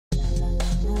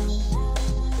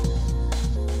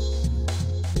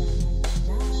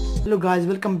Hello guys,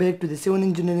 welcome back to the Civil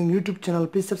Engineering YouTube channel.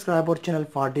 Please subscribe our channel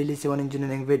for daily civil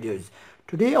engineering videos.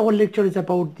 Today our lecture is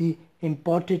about the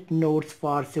important notes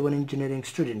for civil engineering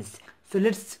students. So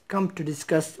let's come to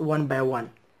discuss one by one.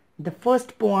 The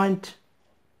first point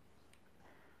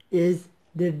is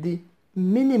that the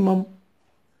minimum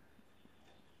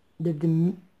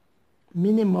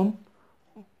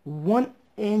 1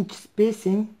 inch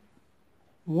spacing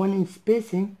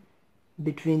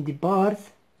between the bars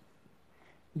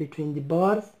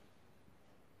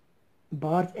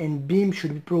and beam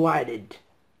should be provided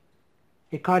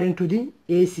according to the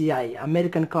ACI,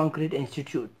 American Concrete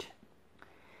Institute.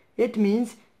 It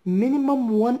means minimum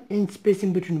 1 inch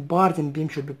spacing between bars and beam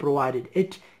should be provided.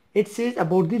 It says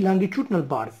about the longitudinal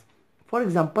bars. For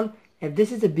example, if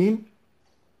this is a beam,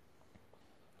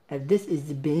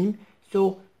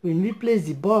 so when we place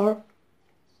the bar,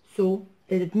 so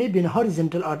it may be in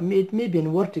horizontal or it may be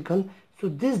in vertical, so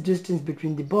this distance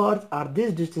between the bars or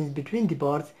this distance between the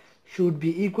bars should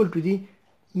be equal to the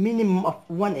minimum of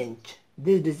 1 inch.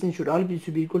 This distance should always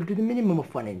be equal to the minimum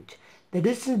of 1 inch. The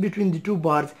distance between the two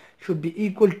bars should be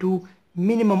equal to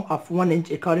minimum of 1 inch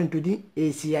according to the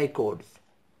ACI codes.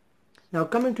 Now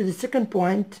coming to the second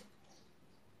point,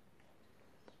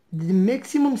 the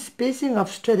maximum spacing of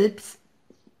stirrups,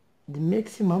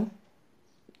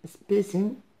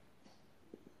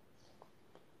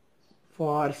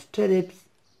 for stirrups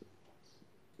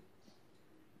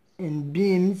and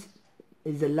beams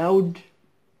is allowed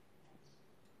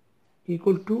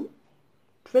equal to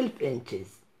 12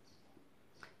 inches.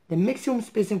 The maximum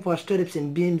spacing for stirrups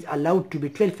and beams allowed to be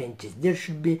 12 inches. There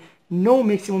should be no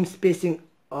maximum spacing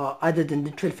other than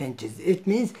the 12 inches. It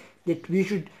means that we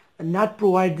should not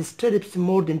provide the stirrups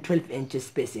more than 12 inches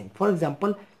spacing. For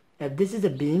example, if this is a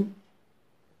beam,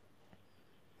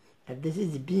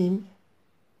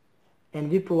 and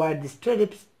we provide the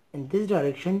stirrups in this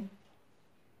direction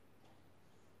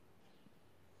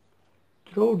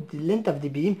throughout the length of the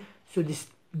beam, so this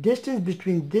distance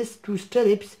between these two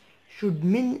stirrups should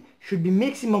be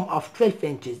maximum of 12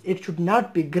 inches. It should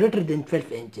not be greater than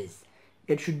 12 inches.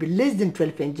 It should be less than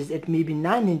 12 inches. It may be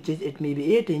 9 inches, it may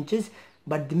be 8 inches,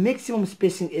 but the maximum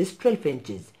spacing is 12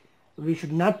 inches. We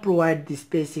should not provide the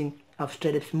spacing of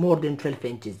stirrups more than 12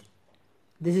 inches.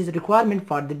 This is a requirement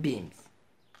for the beams.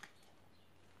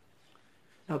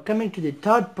 Now coming to the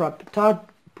third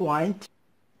point.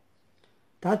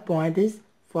 Third point is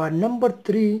for number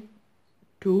 3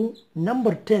 to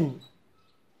number 10.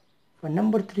 For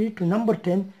number 3 to number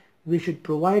 10, we should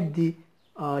provide the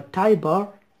tie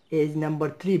bar is number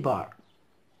 3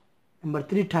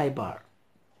 tie bar.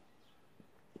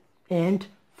 And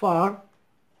for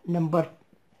number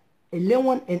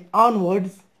 11 and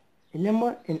onwards,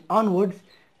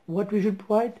 what we should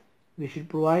provide? We should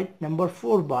provide number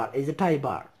 4 bar as a tie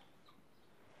bar.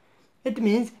 It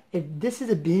means if this is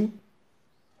a beam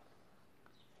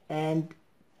and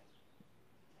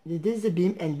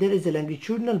there is a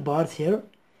longitudinal bars here,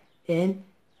 and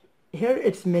here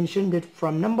it's mentioned that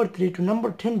from number 3 to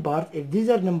number 10 bars, if these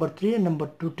are number 3 and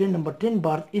number 10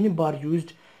 bars, any bar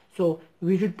used, so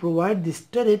we should provide the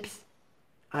stirrups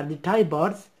or the tie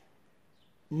bars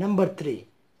number 3.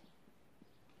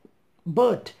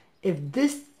 But if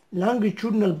this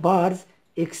longitudinal bars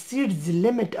exceeds the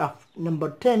limit of number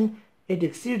 10, it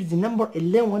exceeds the number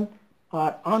 11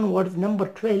 or onwards number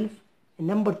 12 and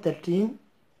number 13,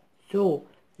 so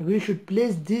we should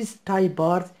place these tie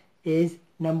bars as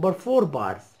number 4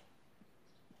 bars.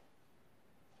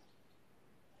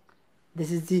 This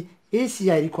is the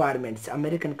ACI requirements,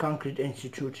 American Concrete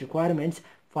Institute requirements.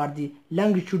 For the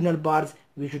longitudinal bars,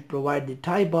 we should provide the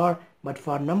tie bar, but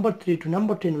for number 3 to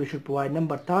number 10, we should provide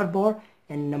number 3 bar,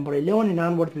 and number 11 and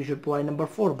onwards, we should provide number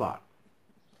 4 bar.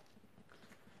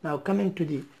 Now coming to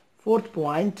the fourth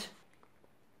point,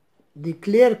 the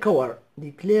clear cover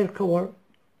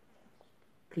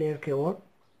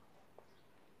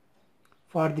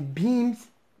for the beams,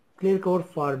 clear cover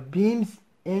for beams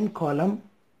and column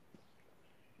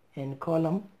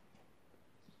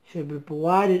should be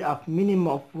provided of minimum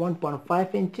of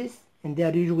 1.5 inches, and they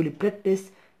are usually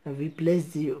practiced, and we place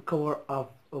the cover of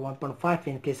 1.5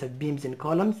 in case of beams and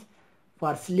columns.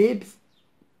 For slabs,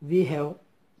 we have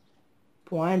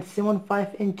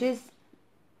 0.75 inches,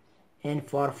 and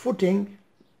for footing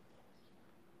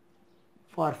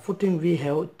we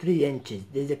have 3 inches.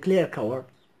 There is a clear cover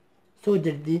so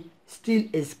that the steel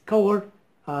is covered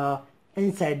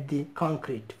inside the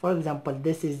concrete. For example,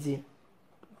 this is in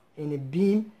a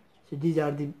beam, so these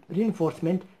are the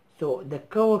reinforcement. So the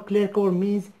clear cover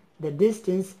means the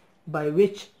distance by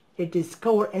which it is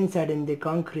covered inside in the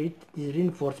concrete, the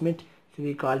reinforcement. So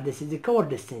we call this is the cover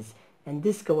distance. and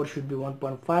this cover should be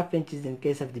 1.5 inches in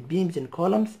case of the beams and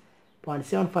columns,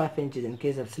 0.75 inches in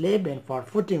case of slab, and for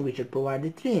footing we should provide the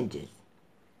 3 inches.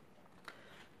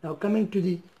 Now coming to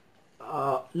the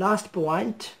last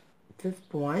point, fifth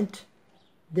point,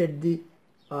 that the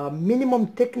minimum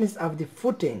thickness of the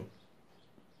footing,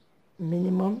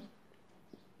 minimum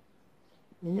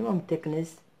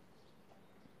thickness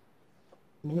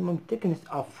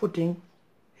of footing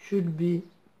should be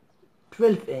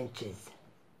 12 inches.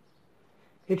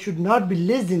 It should not be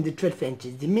less than the 12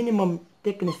 inches. The minimum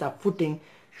thickness of footing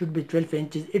should be 12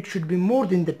 inches. It should be more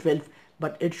than the 12,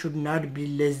 but it should not be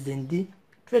less than the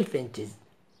 12 inches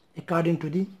according to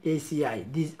the ACI.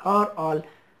 These are all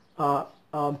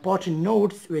important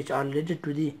notes which are related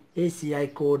to the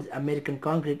ACI codes, American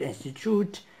Concrete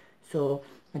Institute. So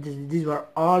these were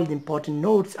all the important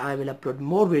notes. I will upload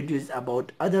more videos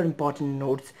about other important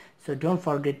notes, so don't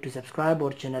forget to subscribe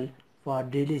our channel for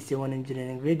daily civil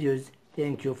engineering videos.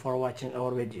 Thank you for watching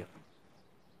our video.